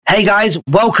Hey guys,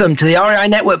 welcome to the REI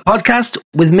Network podcast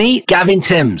with me, Gavin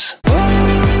Timms.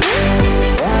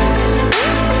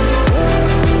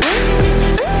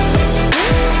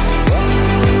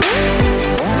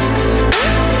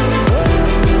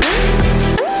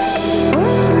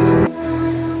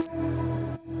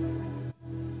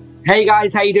 Hey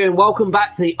guys, how you doing? Welcome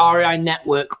back to the REI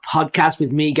Network podcast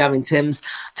with me, Gavin Timms.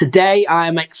 Today, I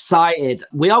am excited.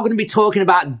 We are going to be talking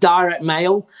about direct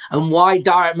mail and why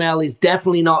direct mail is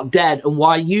definitely not dead and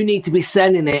why you need to be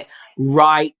sending it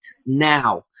right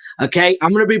now. Okay,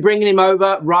 I'm going to be bringing him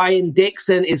over. Ryan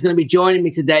Dixon is going to be joining me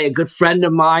today, a good friend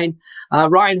of mine.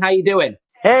 Ryan, how you doing?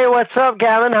 Hey, what's up,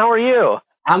 Gavin? How are you?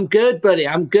 I'm good, buddy.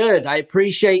 I'm good. I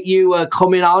appreciate you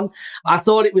coming on. I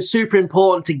thought it was super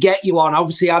important to get you on.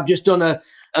 Obviously, I've just done a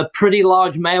pretty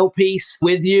large mail piece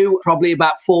with you probably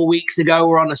about 4 weeks ago.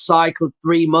 We're on a cycle of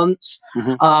 3 months.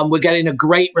 We're getting a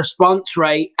great response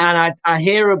rate. And I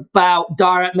hear about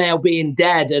direct mail being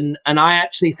dead. And I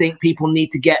actually think people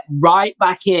need to get right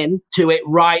back into it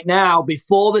right now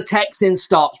before the texting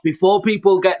stops, before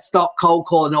people get stopped cold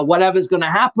calling or whatever's going to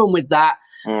happen with that.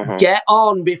 Get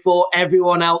on before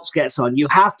everyone else gets on. You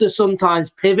have to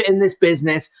sometimes pivot in this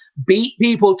business, beat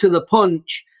people to the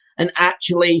punch, and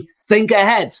actually think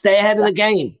ahead, stay ahead of the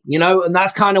game, and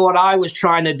that's kind of what I was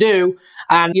trying to do.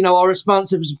 And, our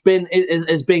response has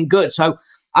been good. So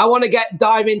I want to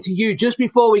dive into you. Just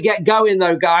before we get going,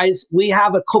 though, guys, we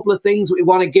have a couple of things that we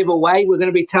want to give away. We're going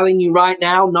to be telling you right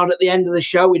now, not at the end of the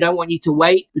show. We don't want you to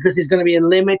wait because there's going to be a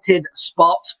limited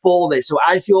spots for this. So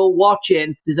as you're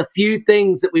watching, there's a few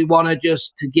things that we want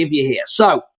to give you here.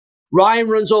 So Ryan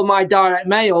runs all my direct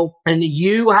mail, and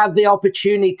you have the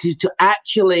opportunity to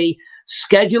actually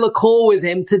schedule a call with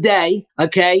him today,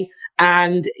 okay?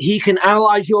 And he can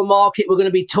analyze your market. We're going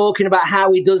to be talking about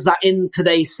how he does that in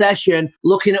today's session,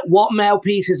 looking at what mail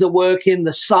pieces are working,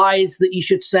 the size that you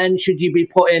should send. Should you be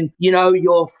putting,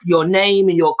 your name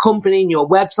and your company and your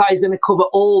website? He's going to cover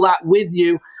all that with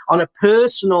you on a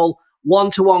personal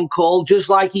one-to-one call, just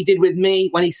like he did with me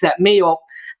when he set me up.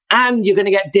 And you're going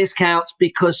to get discounts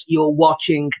because you're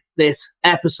watching this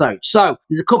episode. So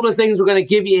there's a couple of things we're going to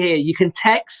give you here. You can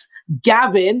text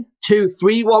Gavin to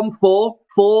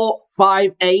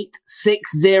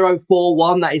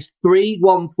 314-458-6041. That is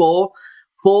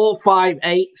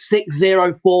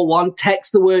 314-458-6041.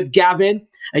 Text the word Gavin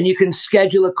and you can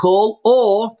schedule a call,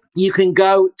 or you can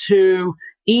go to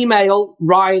email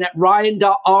Ryan at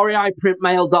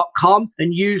ryan.reiprintmail.com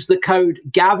and use the code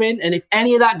Gavin. And if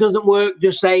any of that doesn't work,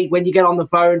 just say when you get on the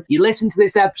phone, you listen to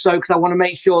this episode because I want to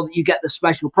make sure that you get the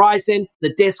special pricing,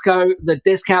 the discount that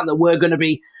we're going to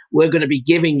be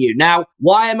giving you. Now,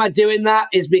 why am I doing that?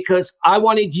 Is because I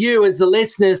wanted you as the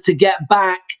listeners to get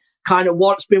back kind of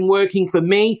what's been working for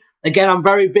me. Again, I'm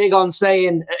very big on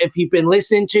saying, if you've been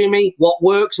listening to me, what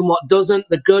works and what doesn't,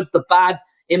 the good, the bad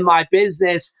in my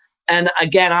business. And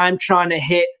again, I'm trying to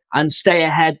hit and stay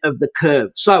ahead of the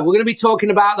curve. So we're going to be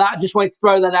talking about that. I just want to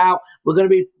throw that out. We're going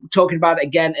to be talking about it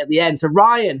again at the end. So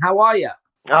Ryan, how are you?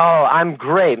 Oh, I'm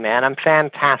great, man. I'm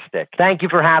fantastic. Thank you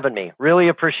for having me. Really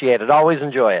appreciate it. Always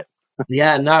enjoy it.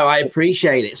 Yeah, no, I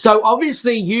appreciate it. So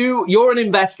obviously you're an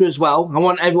investor as well. I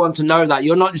want everyone to know that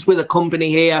you're not just with a company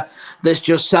here that's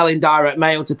just selling direct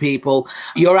mail to people.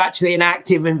 You're actually an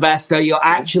active investor. You're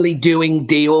actually doing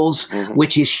deals,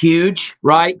 which is huge,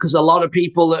 right? Because a lot of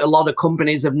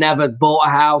companies have never bought a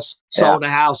house, sold a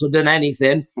house, or done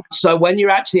anything. So when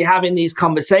you're actually having these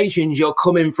conversations, you're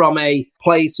coming from a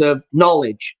place of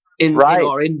knowledge in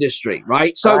our industry,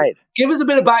 right? So give us a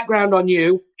bit of background on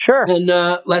you. Sure. And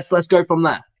let's go from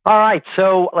there. All right.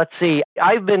 So let's see.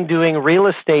 I've been doing real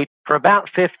estate for about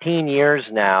 15 years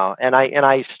now, and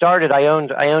I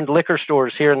owned liquor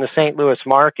stores here in the St. Louis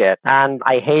market, and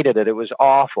I hated it. It was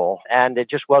awful, and it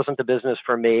just wasn't the business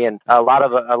for me. And a lot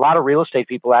of real estate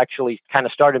people actually kind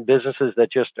of started businesses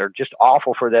that are just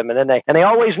awful for them, and then they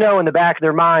always know in the back of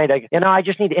their mind, I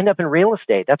just need to end up in real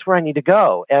estate. That's where I need to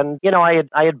go. And I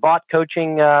had bought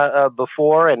coaching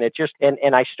before, and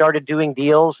and I started doing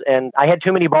deals, and I had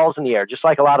too many balls in the air, just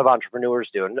like a lot of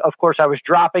entrepreneurs do. And of course, I was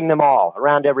dropping them all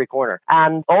around every corner.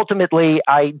 And ultimately,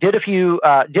 I did a few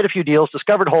deals,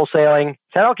 discovered wholesaling,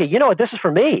 said, okay, you know what, this is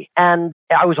for me. And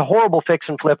I was a horrible fix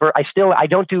and flipper. I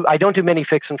don't do many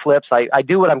fix and flips. I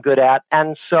do what I'm good at.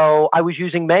 And so I was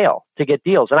using mail to get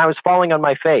deals, and I was falling on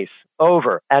my face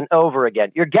over and over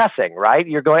again. You're guessing, right?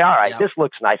 You're going, all right, This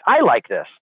looks nice. I like this.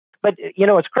 But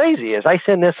what's crazy is I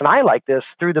send this and I like this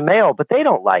through the mail, but they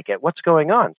don't like it. What's going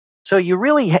on? So you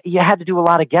had to do a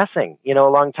lot of guessing, a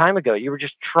long time ago. You were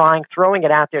just throwing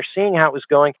it out there, seeing how it was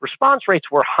going. Response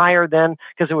rates were higher then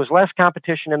because there was less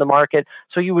competition in the market.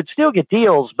 So you would still get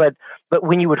deals, but But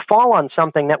when you would fall on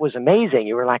something that was amazing,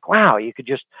 you were like, wow, you could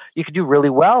do really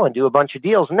well and do a bunch of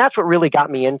deals. And that's what really got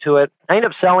me into it. I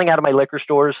ended up selling out of my liquor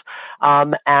stores.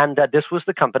 And this was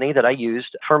the company that I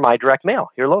used for my direct mail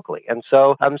here locally. And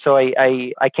so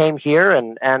I came here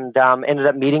and ended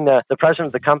up meeting the president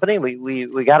of the company.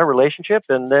 We got a relationship,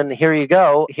 and then here you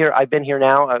go. Here I've been here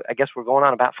now. I guess we're going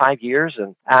on about 5 years,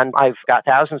 and I've got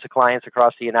thousands of clients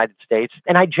across the United States.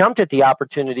 And I jumped at the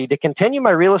opportunity to continue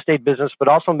my real estate business, but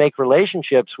also make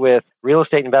relationships with real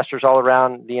estate investors all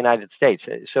around the United States.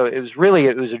 So it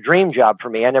was a dream job for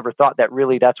me. I never thought that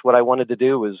really that's what I wanted to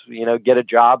do was, get a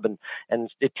job and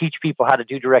teach people how to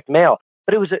do direct mail.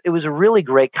 But it was a really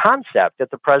great concept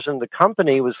that the president of the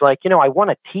company was like, I want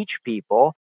to teach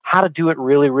people how to do it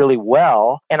really, really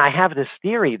well. And I have this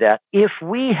theory that if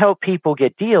we help people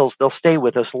get deals, they'll stay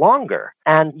with us longer.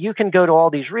 And you can go to all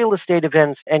these real estate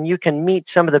events and you can meet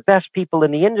some of the best people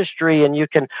in the industry, and you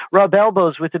can rub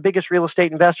elbows with the biggest real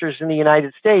estate investors in the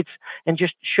United States and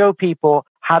just show people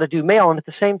how to do mail. And at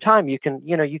the same time, you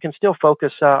can still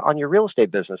focus on your real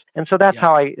estate business. And so that's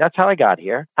how I got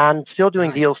here. I'm still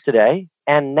doing deals today.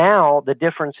 And now the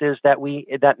difference is that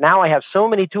now I have so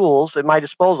many tools at my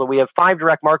disposal. We have 5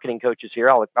 direct marketing coaches here.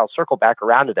 I'll circle back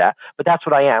around to that, but that's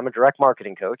what I am, a direct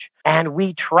marketing coach. And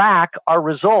we track our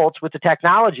results with the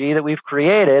technology that we've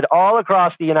created all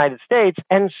across the United States.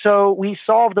 And so we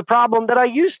solve the problem that I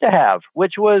used to have,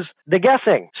 which was the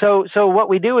guessing. So what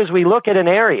we do is we look at an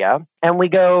area and we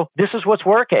go, this is what's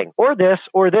working, or this,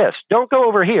 or this. Don't go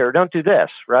over here. Don't do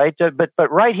this, right?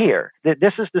 But right here,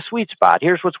 this is the sweet spot.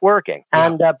 Here's what's working. Yeah.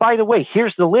 And by the way,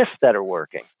 here's the lists that are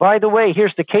working. By the way,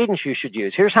 here's the cadence you should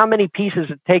use. Here's how many pieces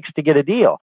it takes to get a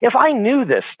deal. If I knew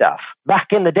this stuff back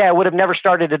in the day, I would have never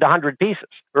started at 100 pieces,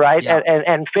 right? Yeah.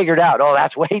 And figured out,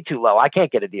 that's way too low. I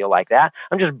can't get a deal like that.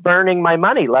 I'm just burning my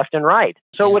money left and right.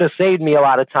 So it would have saved me a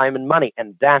lot of time and money.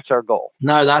 And that's our goal.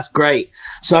 No, that's great.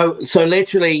 So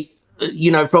literally,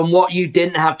 from what you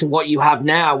didn't have to what you have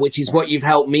now, which is what you've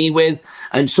helped me with,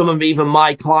 and some of even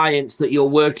my clients that you're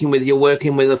working with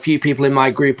a few people in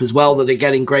my group as well that are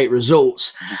getting great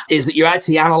results, is that you're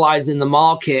actually analyzing the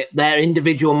market, their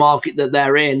individual market that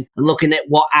they're in, and looking at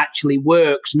what actually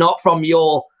works, not from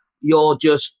you're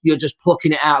just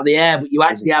plucking it out of the air, but you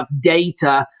actually have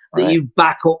data that you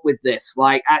back up with this,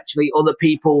 like actually other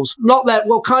people's,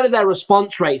 kind of their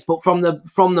response rates, but from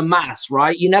the mass,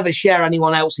 right? You never share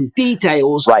anyone else's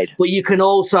details, right? But you can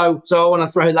also, so I want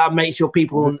to throw that, make sure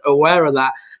people are aware of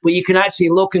that, but you can actually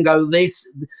look and go, this,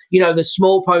 the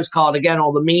small postcard again,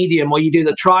 or the medium, or you do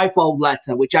the trifold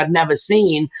letter, which I'd never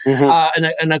seen.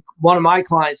 And one of my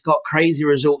clients got crazy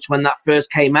results when that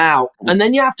first came out. And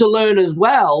then you have to learn as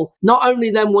well, not only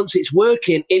then once it's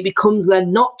working, it becomes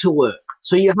then not to work.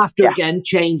 So you have to again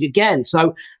change again.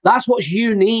 So that's what's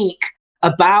unique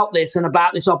about this and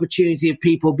about this opportunity of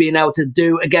people being able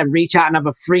to reach out and have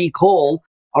a free call,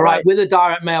 all right, with a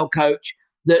direct mail coach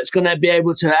that's going to be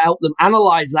able to help them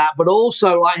analyze that, but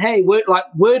also like, hey,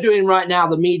 we're doing right now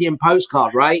the medium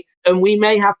postcard, right? And we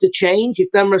may have to change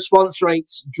if them response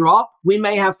rates drop. We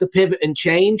may have to pivot and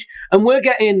change. And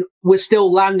we're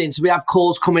still landing, so we have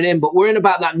calls coming in, but we're in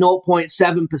about that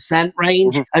 0.7%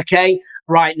 range, okay,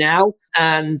 right now.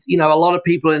 And, a lot of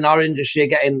people in our industry are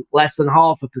getting less than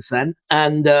 0.5%.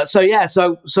 And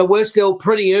so we're still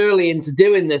pretty early into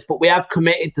doing this, but we have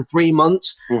committed to 3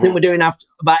 months. I think we're doing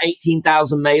about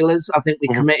 18,000 mailers, I think we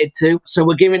committed to. So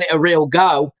we're giving it a real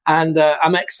go, and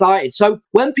I'm excited. So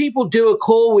when people do a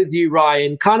call with you,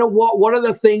 Ryan, kind of what are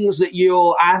the things that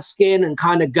you're asking and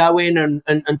kind of going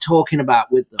and talking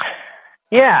about with them?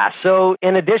 Yeah. So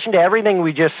in addition to everything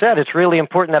we just said, it's really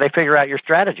important that I figure out your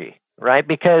strategy, right?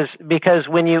 Because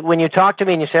when you talk to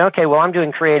me and you say, okay, well, I'm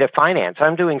doing creative finance,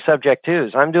 I'm doing subject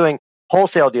twos, I'm doing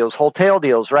wholesale deals,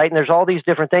 right? And there's all these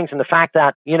different things. And the fact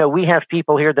that, we have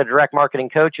people here that are direct marketing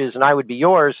coaches, and I would be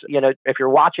yours, if you're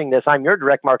watching this, I'm your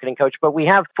direct marketing coach, but we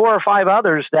have 4 or 5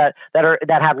 others that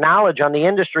have knowledge on the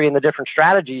industry and the different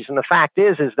strategies. And the fact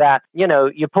is that,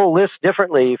 you pull lists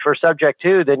differently for subject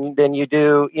to than you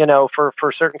do,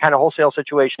 for certain kind of wholesale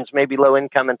situations, maybe low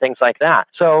income and things like that.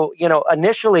 So,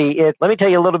 initially let me tell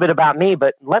you a little bit about me,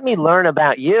 but let me learn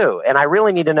about you. And I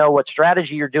really need to know what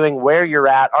strategy you're doing, where you're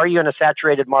at. Are you in a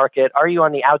saturated market? Are you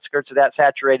on the outskirts of that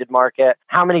saturated market?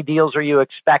 How many deals are you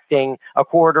expecting a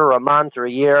quarter, a month, or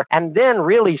a year? And then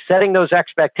really setting those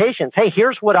expectations. Hey,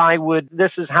 here's what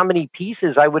this is how many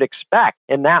pieces I would expect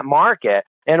in that market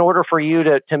in order for you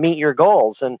to meet your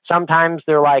goals. And sometimes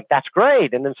they're like, that's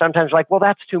great. And then sometimes like, well,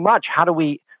 that's too much. How do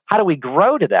we how do we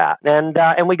grow to that?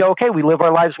 And we go, okay, we live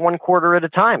our lives one quarter at a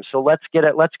time. So let's get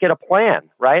a plan,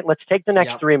 right? Let's take the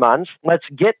next 3 months. Let's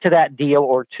get to that deal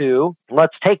or two.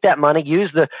 Let's take that money,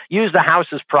 use the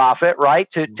house's profit, right?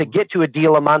 To get to a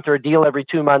deal a month or a deal every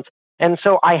 2 months. And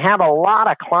so I have a lot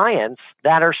of clients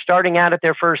that are starting out at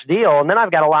their first deal. And then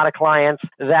I've got a lot of clients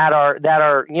that are,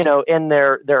 in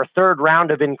their third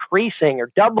round of increasing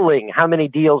or doubling how many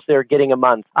deals they're getting a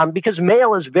month. Because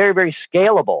mail is very, very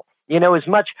scalable. As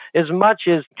much as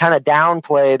kind of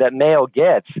downplay that mail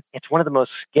gets, it's one of the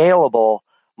most scalable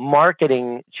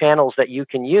marketing channels that you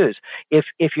can use.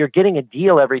 If you're getting a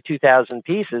deal every 2,000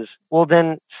 pieces, well,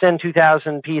 then send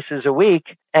 2,000 pieces a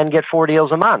week and get 4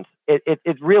 deals a month.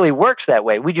 It really works that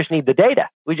way. We just need the data.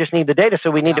 So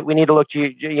we need to look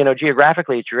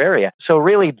geographically at your area. So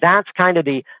really, that's kind of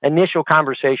the initial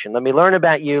conversation. Let me learn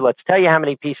about you. Let's tell you how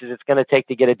many pieces it's going to take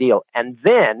to get a deal, and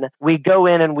then we go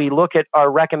in and we look at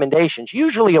our recommendations.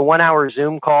 Usually a 1-hour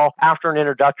Zoom call after an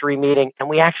introductory meeting, and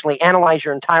we actually analyze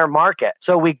your entire market.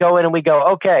 So we go in and we go,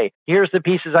 okay, here's the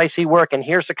pieces I see work, and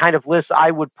here's the kind of list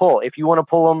I would pull. If you want to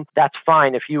pull them, that's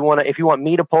fine. If you want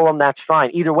me to pull them, that's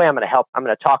fine. Either way, I'm going to help. I'm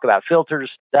going to talk about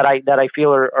filters that I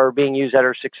feel are being used that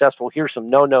are successful. Here's some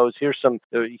no-nos. Here's some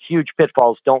huge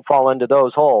pitfalls. Don't fall into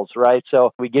those holes, right?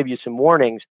 So we give you some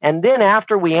warnings. And then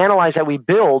after we analyze that, we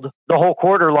build the whole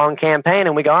quarter-long campaign,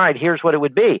 and we go, all right, here's what it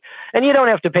would be. And you don't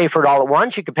have to pay for it all at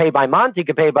once. You can pay by month. You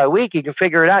can pay by week. You can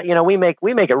figure it out. We make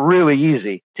it really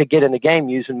easy to get in the game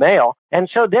using mail. And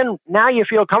so then now you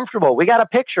feel comfortable. We got a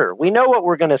picture. We know what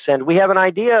we're going to send. We have an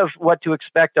idea of what to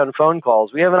expect on phone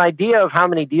calls. We have an idea of how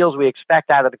many deals we expect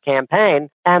out of the campaign.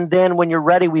 And then when you're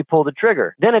ready, we pull the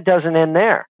trigger. Then it doesn't end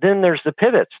there. Then there's the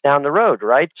pivots down the road,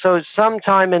 right? So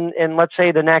sometime in let's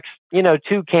say the next,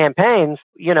 2 campaigns,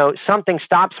 something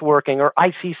stops working, or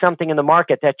I see something in the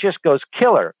market that just goes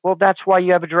killer. Well, that's why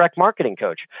you have a direct marketing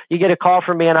coach. You get a call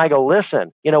from me and I go,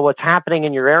 listen, what's happening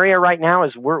in your area right now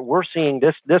is we're seeing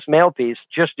this mail piece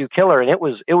just do killer. And it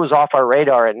was off our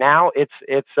radar. And now it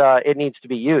needs to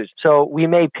be used. So we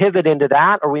may pivot into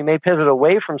that, or we may pivot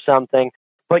away from something.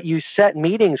 But you set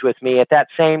meetings with me at that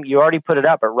same, you already put it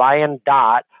up at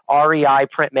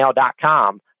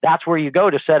ryan.reiprintmail.com. That's where you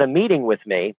go to set a meeting with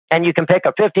me. And you can pick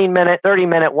a 15-minute,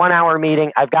 30-minute, 1-hour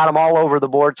meeting. I've got them all over the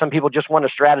board. Some people just want a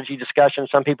strategy discussion.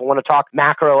 Some people want to talk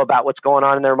macro about what's going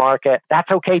on in their market.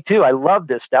 That's okay too. I love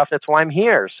this stuff. That's why I'm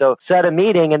here. So set a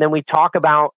meeting, and then we talk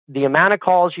about the amount of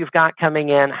calls you've got coming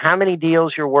in, how many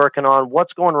deals you're working on,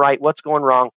 what's going right, what's going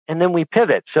wrong, and then we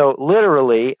pivot. So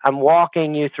literally, I'm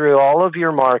walking you through all of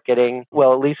your marketing,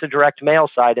 well, at least the direct mail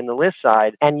side and the list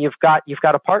side, and you've got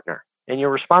a partner in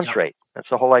your response rate. That's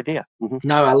the whole idea. Mm-hmm.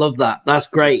 No, I love that. That's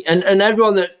great. And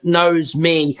everyone that knows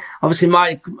me, obviously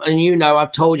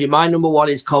I've told you, my number one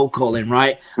is cold calling,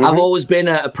 right? Mm-hmm. I've always been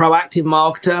a proactive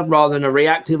marketer rather than a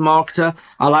reactive marketer.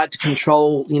 I like to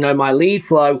control, my lead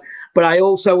flow, but I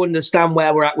also understand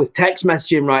where we're at with text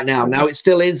messaging right now. Mm-hmm. Now it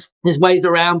still is, there's ways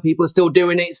around, people are still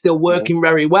doing it, it's still working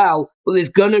very well, but it's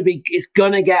going to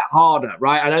get harder,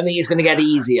 right? I don't think it's going to get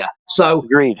easier. So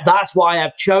Agreed. That's why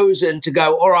I've chosen to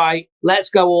go, all right, let's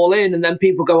go all in. And then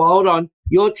people go, hold on,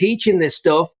 you're teaching this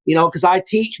stuff, because I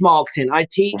teach marketing. I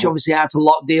teach obviously how to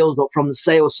lock deals up from the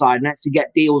sales side and actually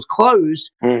get deals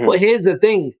closed. Mm-hmm. But here's the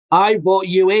thing. I brought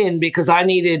you in because I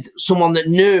needed someone that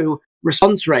knew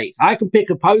response rates. I can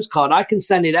pick a postcard. I can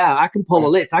send it out. I can pull a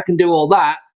list. I can do all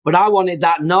that. But I wanted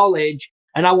that knowledge,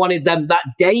 and I wanted that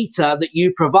data that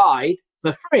you provide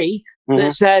for free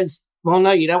that says, well,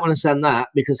 no, you don't want to send that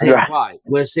because here's why.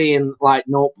 We're seeing like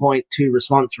 0.2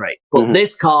 response rate. But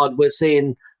this card, we're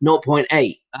seeing 0.8.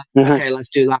 Okay, let's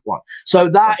do that one. So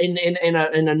that in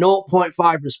a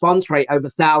 0.5 response rate over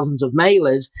thousands of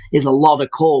mailers is a lot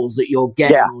of calls that you're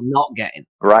getting or not getting,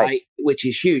 right? Which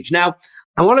is huge. Now,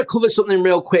 I want to cover something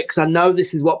real quick because I know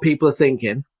this is what people are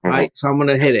thinking, right? So I'm going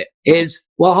to hit it.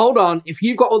 Well, hold on. If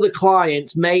you've got other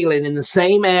clients mailing in the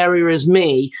same area as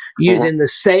me, using the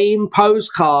same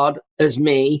postcard as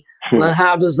me, then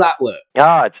how does that work?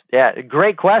 Oh,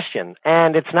 great question.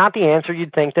 And it's not the answer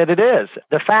you'd think that it is.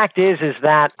 The fact is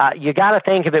that you got to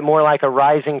think of it more like a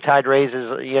rising tide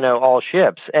raises, all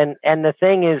ships. And the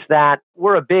thing is that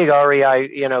we're a big REI,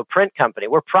 print company.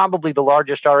 We're probably the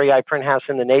largest REI print house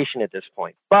in the nation at this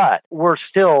point, but we're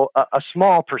still a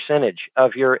small percentage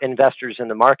of your investors in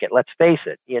the market. Let's face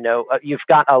it. You've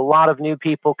got a lot of new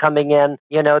people coming in,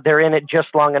 they're in it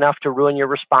just long enough to ruin your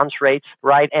response rates,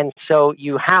 right? And so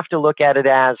you have to look at it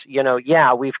as,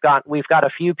 yeah, we've got a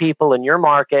few people in your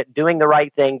market doing the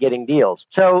right thing, getting deals.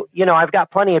 So, I've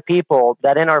got plenty of people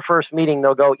that in our first meeting,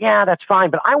 they'll go, yeah, that's fine,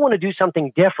 but I want to do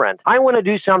something different. I want to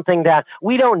do something that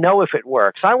we don't know if it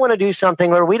works. I want to do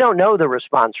something where we don't know the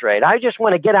response rate. I just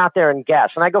want to get out there and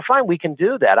guess. And I go, fine, we can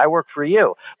do that. I work for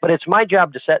you, but it's my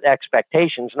job to set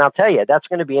expectations. And I'll tell you, that's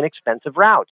going to be an expensive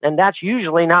route. And that's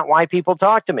usually not why people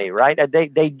talk to me, right?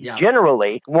 They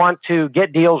generally want to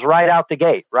get deals right out the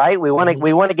gate, right? We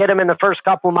want to get them in the first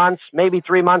couple months, maybe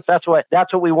 3 months. That's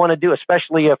what we want to do,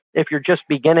 especially if you're just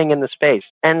beginning in the space.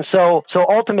 And so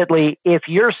ultimately, if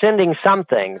you're sending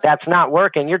something that's not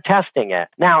working, you're testing it.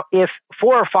 Now, if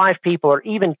 4 or 5 people or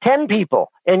even 10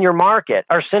 people in your market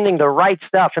are sending the right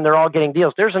stuff and they're all getting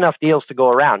deals, there's enough deals to go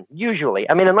around, usually.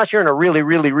 I mean, unless you're in a really,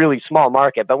 really, really small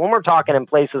market. But when we're talking in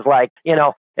places like,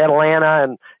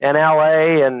 Atlanta and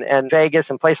LA and Vegas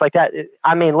and places like that.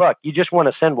 I mean, look, you just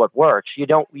want to send what works. You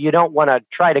don't want to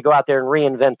try to go out there and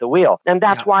reinvent the wheel. And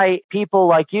that's why people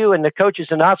like you and the coaches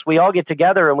and us, we all get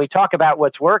together and we talk about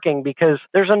what's working, because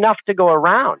there's enough to go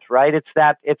around, right? It's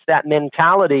that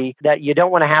mentality that you don't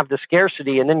want to have the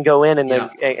scarcity and then go in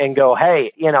and go,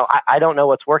 hey, I don't know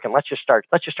what's working. Let's just start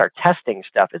testing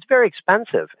stuff. It's very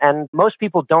expensive and most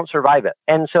people don't survive it.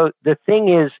 And so the thing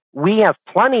is, we have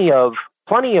plenty of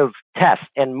tests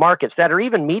and markets that are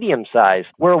even medium sized,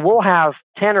 where we'll have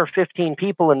 10 or 15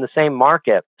 people in the same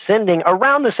market sending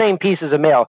around the same pieces of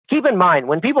mail. Keep in mind,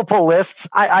 when people pull lists,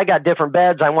 I got different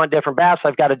beds, I want different baths,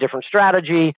 I've got a different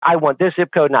strategy, I want this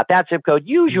zip code, not that zip code.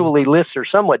 Usually lists are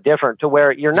somewhat different to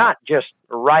where you're not just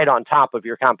right on top of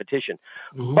your competition.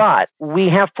 Mm-hmm. But we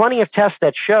have plenty of tests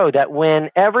that show that when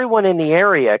everyone in the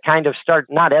area kind of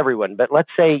not everyone, but let's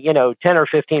say, 10 or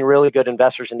 15 really good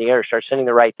investors in the area start sending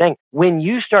the right thing. When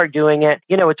you start doing it,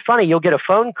 it's funny, you'll get a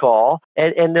phone call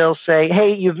and they'll say,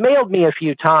 hey, you've mailed me a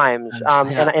few times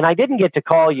and I didn't get to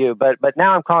call you, but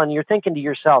now I'm calling. You're thinking to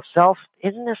yourself,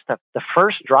 isn't this the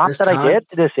first drop I did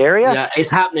to this area? Yeah,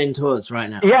 it's happening to us right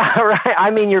now. Yeah, right.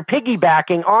 I mean, you're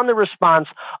piggybacking on the response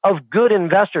of good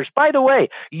investors. By the way,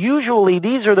 usually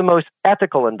these are the most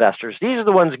ethical investors. These are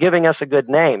the ones giving us a good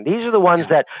name. These are the ones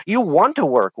that you want to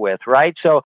work with, right?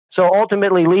 So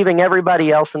ultimately leaving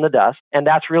everybody else in the dust, and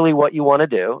that's really what you want to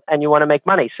do, and you want to make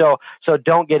money. So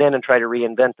don't get in and try to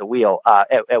reinvent the wheel.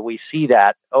 And we see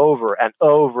that over and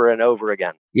over and over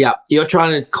again. Yeah, you're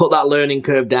trying to cut that learning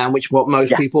curve down, which is what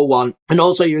most people want. And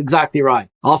also, you're exactly right.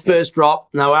 Our first drop,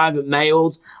 now I've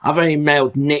only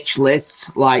mailed niche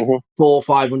lists, like 400 or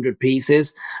 500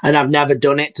 pieces, and I've never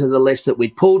done it to the list that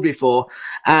we'd pulled before.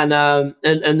 And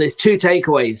there's 2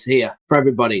 takeaways here for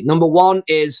everybody. Number 1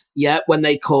 is, when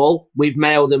they call, we've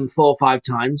mailed them 4 or 5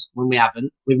 times. When we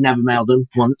haven't, we've never mailed them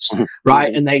once,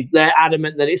 right? And they're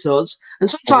adamant that it's us. And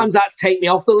sometimes that's take me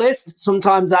off the list.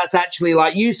 Sometimes that's actually,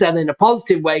 like you said, in a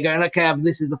positive way, going, okay,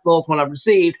 this is the 4th one I've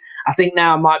received. I think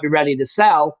now I might be ready to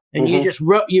sell. And you just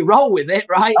you roll with it,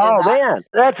 right? Oh, man,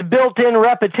 that's built-in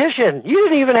repetition. You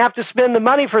didn't even have to spend the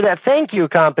money for that thank you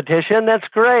competition. That's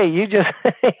great. You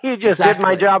just did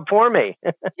my job for me.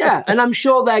 Yeah, and I'm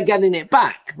sure they're getting it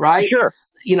back, right? Sure.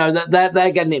 That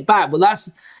they're getting it back. But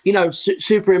that's,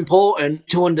 super important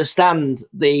to understand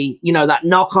that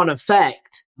knock-on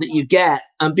effect that you get,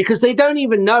 because they don't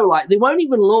even know, like, they won't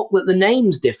even look that the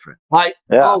name's different. Like,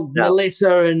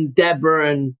 Melissa and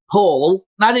Deborah and Paul,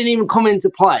 that didn't even come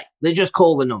into play. They just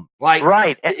call the number. Like,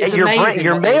 right.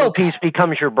 Your mail piece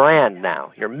becomes your brand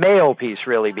now. Your mail piece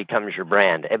really becomes your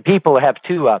brand. And people have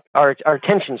our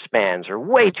attention spans are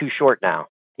way too short now.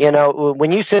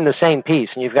 When you send the same piece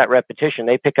and you've got repetition,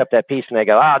 they pick up that piece and they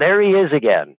go, there he is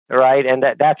again, right? And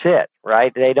that's it,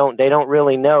 right? They don't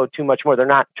really know too much more. They're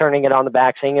not turning it on the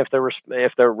back, seeing if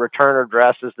their return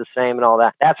address is the same and all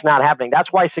that. That's not happening.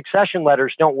 That's why succession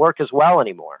letters don't work as well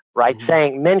anymore, right?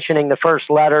 Mentioning the first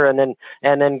letter and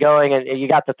then going and you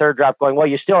got the third drop going, well,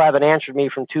 you still haven't answered me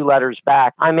from 2 letters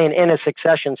back. I mean, in a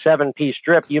succession 7-piece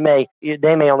strip, they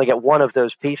may only get 1 of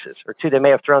those pieces or 2. They may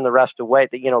have thrown the rest away.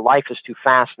 Life is too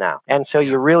fast now. And so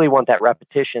you really want that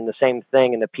repetition, the same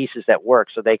thing, and the pieces that work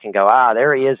so they can go,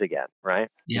 there he is again, right?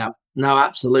 Yeah. No,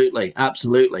 absolutely.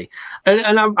 Absolutely.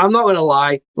 And I'm not going to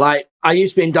lie, like, I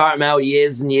used to be in direct mail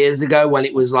years and years ago when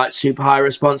it was like super high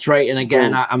response rate. And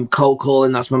again, I'm cold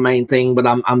calling. That's my main thing, but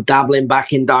I'm dabbling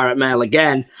back in direct mail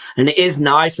again. And it is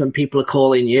nice when people are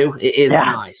calling you. It is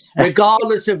nice,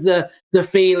 regardless of the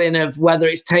feeling of whether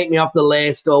it's take me off the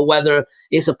list or whether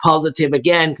it's a positive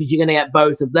again, because you're going to get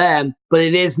both of them. But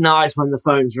it is nice when the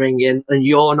phone's ringing and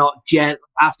you're not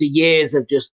after years of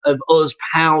us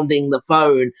pounding the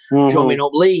phone, drumming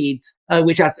up leads,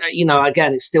 which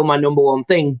again, it's still my number 1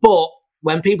 thing. But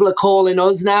when people are calling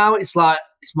us now, it's like,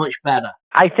 it's much better.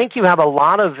 I think you have a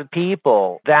lot of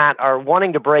people that are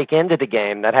wanting to break into the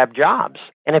game that have jobs.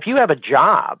 And if you have a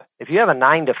job, if you have a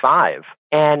 9 to 5,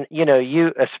 and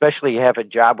you especially have a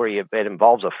job where it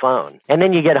involves a phone, and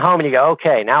then you get home and you go,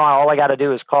 okay, now all I got to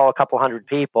do is call a couple hundred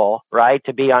people, right,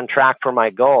 to be on track for my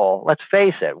goal. Let's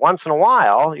face it, once in a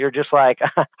while, you're just like,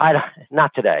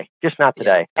 not today, just not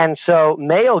today. Yeah. And so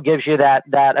mail gives you that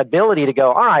ability to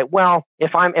go, all right, well,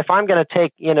 if I'm going to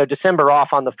take, December off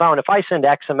on the phone, if I send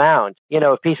X amount,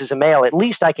 of pieces of mail, at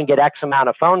least I can get X amount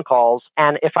of phone calls.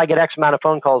 And if I get X amount of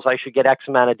phone calls, I should get X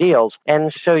amount of deals.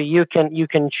 And so you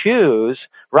can choose,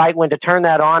 right, when to turn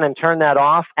that on and turn that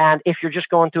off. And if you're just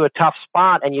going through a tough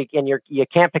spot and you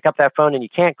can't pick up that phone and you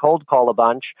can't cold call a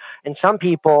bunch. And some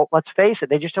people, let's face it,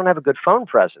 they just don't have a good phone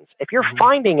presence. If you're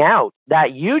finding out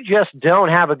that you just don't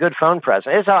have a good phone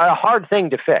presence, it's a hard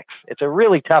thing to fix. It's a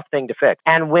really tough thing to fix.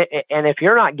 And if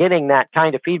you're not getting that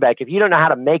kind of feedback, if you don't know how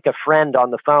to make a friend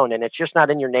on the phone and it's just not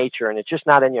in your nature and it's just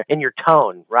not in your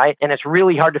tone, right? And it's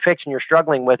really hard to fix and you're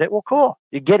struggling with it, well, cool.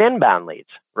 You get inbound leads.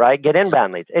 Right? Get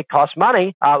inbound leads. It costs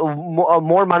money,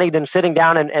 more money than sitting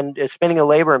down and spending the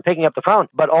labor and picking up the phone.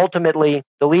 But ultimately,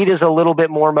 the lead is a little bit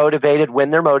more motivated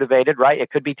when they're motivated, right? It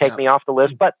could be take me off the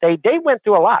list, but they went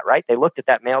through a lot, right? They looked at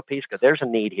that mail piece because there's a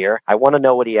need here. I want to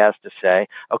know what he has to say.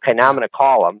 Okay, now I'm going to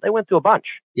call him. They went through a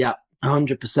bunch. Yeah.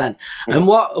 100%. And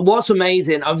what's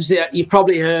amazing, obviously, you've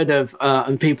probably heard of,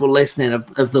 and people listening,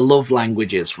 of the love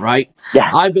languages, right? Yeah.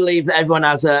 I believe that everyone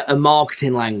has a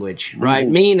marketing language, right?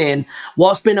 Meaning,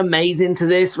 what's been amazing to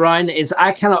this, Ryan, is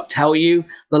I cannot tell you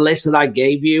the list that I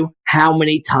gave you, how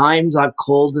many times I've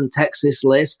called and texted this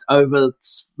list over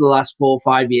the last 4 or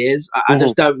 5 years. I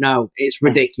just don't know. It's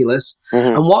ridiculous.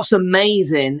 And what's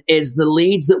amazing is the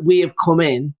leads that we have come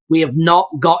in, we have not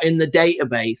got in the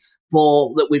database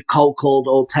for that we've cold called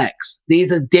or text.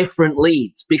 These are different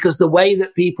leads because the way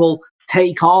that people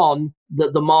take on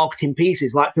the marketing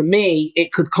pieces, like for me,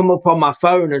 it could come up on my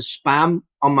phone as spam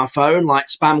on my phone, like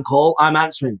spam call. I'm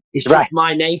answering. It's just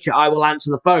my nature. I will answer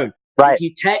the phone. Right. If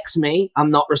you text me, I'm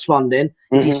not responding.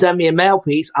 If you send me a mail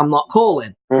piece, I'm not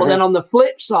calling. But then on the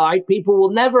flip side, people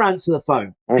will never answer the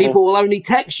phone. People will only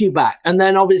text you back. And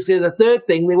then obviously the third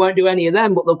thing, they won't do any of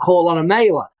them, but they'll call on a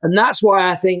mailer. And that's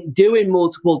why I think doing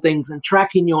multiple things and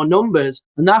tracking your numbers,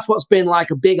 and that's what's been like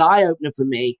a big eye-opener for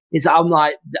me, is I'm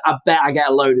like, I bet I get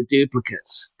a load of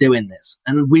duplicates doing this.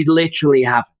 And we literally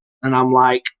haven't. And I'm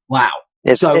like, wow.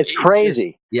 It's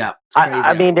crazy. Yeah.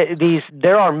 I mean,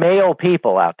 there are male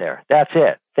people out there. That's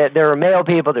it. There are male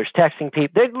people. There's texting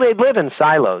people. They live in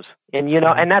silos, and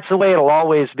and that's the way it'll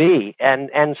always be.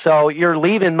 And so you're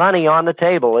leaving money on the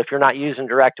table if you're not using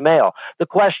direct mail. The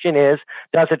question is,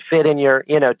 does it fit in your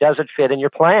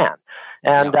plan?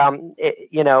 And,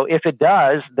 if it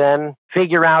does, then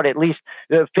figure out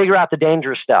the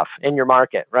dangerous stuff in your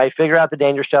market, right? Figure out the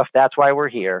dangerous stuff. That's why we're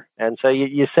here. And so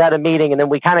you set a meeting and then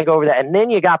we kind of go over that. And then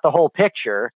you got the whole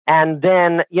picture. And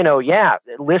then,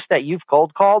 list that you've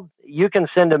cold called, you can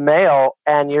send a mail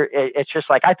and it's just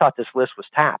like, I thought this list was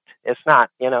tapped. It's not,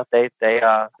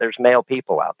 there's male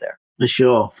people out there. For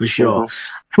sure.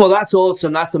 Well, that's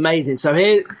awesome. That's amazing. So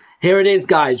here it is,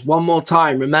 guys. One more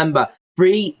time. Remember,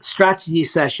 free strategy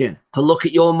session to look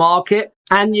at your market,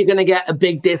 and you're going to get a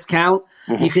big discount.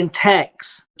 You can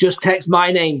text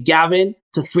my name, Gavin,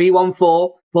 to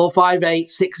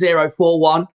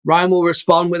 314-458-6041. Ryan will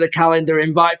respond with a calendar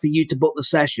invite for you to book the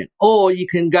session. Or you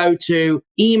can go to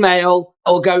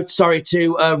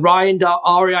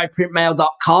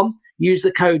ryan.reiprintmail.com. Use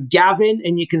the code Gavin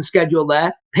and you can schedule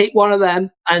there. Pick one of them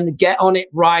and get on it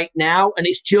right now. And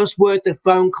it's just worth a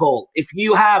phone call. If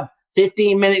you have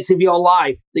 15 minutes of your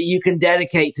life that you can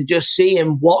dedicate to just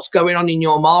seeing what's going on in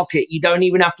your market, you don't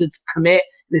even have to commit.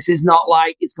 This is not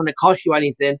like it's going to cost you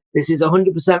anything. This is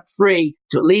 100% free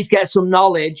to at least get some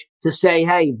knowledge to say,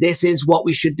 hey, this is what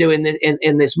we should do in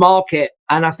this market.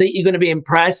 And I think you're going to be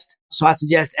impressed. So I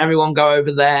suggest everyone go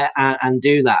over there and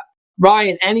do that.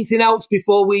 Ryan, anything else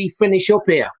before we finish up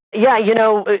here? Yeah,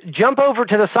 jump over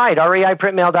to the site,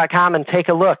 reiprintmail.com, and take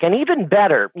a look. And even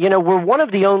better, we're one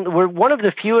of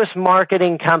the fewest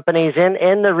marketing companies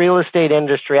in the real estate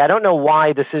industry. I don't know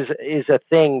why this is a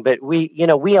thing, but we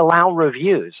allow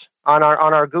reviews on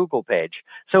our Google page.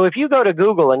 So if you go to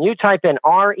Google and you type in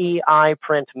REI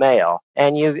Print Mail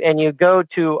and you go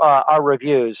to our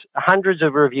reviews, hundreds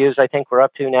of reviews I think we're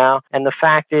up to now. And the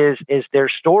fact is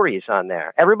there's stories on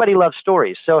there. Everybody loves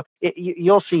stories. So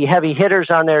you'll see heavy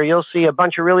hitters on there. You'll see a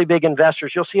bunch of really big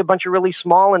investors. You'll see a bunch of really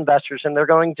small investors, and they're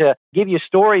going to give you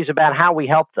stories about how we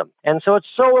help them. And so it's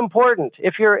so important.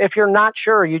 If you're not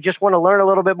sure, you just want to learn a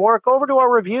little bit more, go over to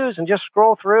our reviews and just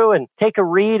scroll through and take a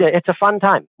read. It's a fun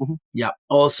time. Yeah,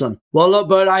 awesome. Well, look,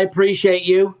 bud, I appreciate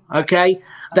you. Okay.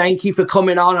 Thank you for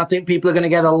coming on. I think people are going to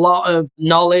get a lot of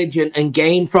knowledge and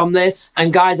gain from this.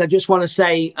 And guys, I just want to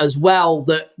say as well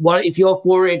that what if you're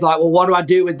worried, like, well, what do I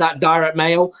do with that direct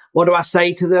mail? What do I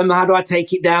say to them? How do I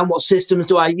take it down? What systems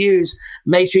do I use?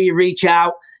 Make sure you reach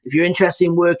out. If you're interested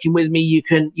in working with me, you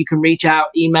can reach out,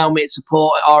 email me at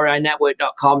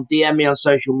support@reinetwork.com, DM me on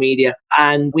social media,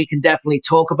 and we can definitely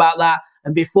talk about that.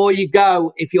 And before you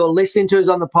go, if you're listening to us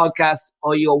on the podcast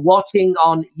or you're watching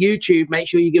on YouTube, make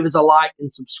sure you give us a like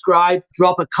and subscribe.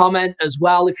 Drop a comment as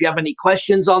well if you have any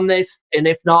questions on this. And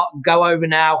if not, go over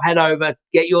now, head over,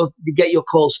 get your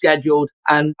call scheduled.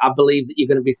 And I believe that you're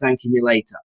going to be thanking me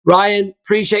later. Ryan,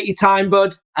 appreciate your time,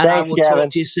 bud. And Thanks, I will Gavin.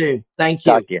 talk to you soon. Thank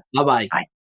you. Talk to you. Bye-bye. Bye.